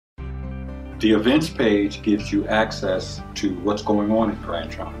The events page gives you access to what's going on in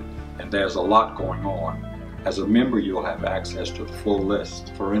Grand Trine, and there's a lot going on. As a member, you'll have access to the full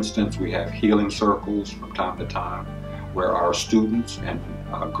list. For instance, we have healing circles from time to time where our students and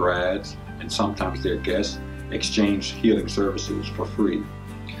grads, and sometimes their guests, exchange healing services for free.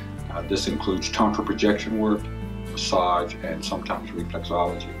 This includes Tantra projection work, massage, and sometimes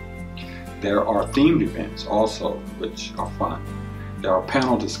reflexology. There are themed events also, which are fun. There are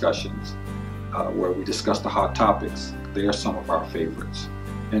panel discussions where we discuss the hot topics. They are some of our favorites.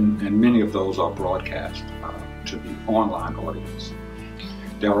 And many of those are broadcast to the online audience.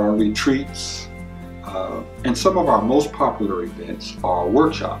 There are retreats, and some of our most popular events are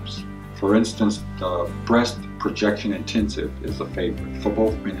workshops. For instance, the breast projection intensive is a favorite for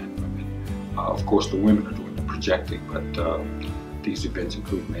both men and women. Of course, the women are doing the projecting, but these events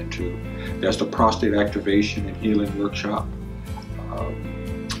include men too. There's the prostate activation and healing workshop,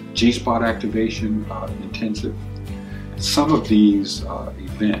 G-spot activation intensive. Some of these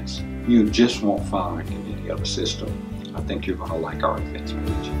events you just won't find in any other system. I think you're going to like our events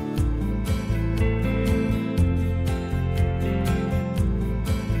page.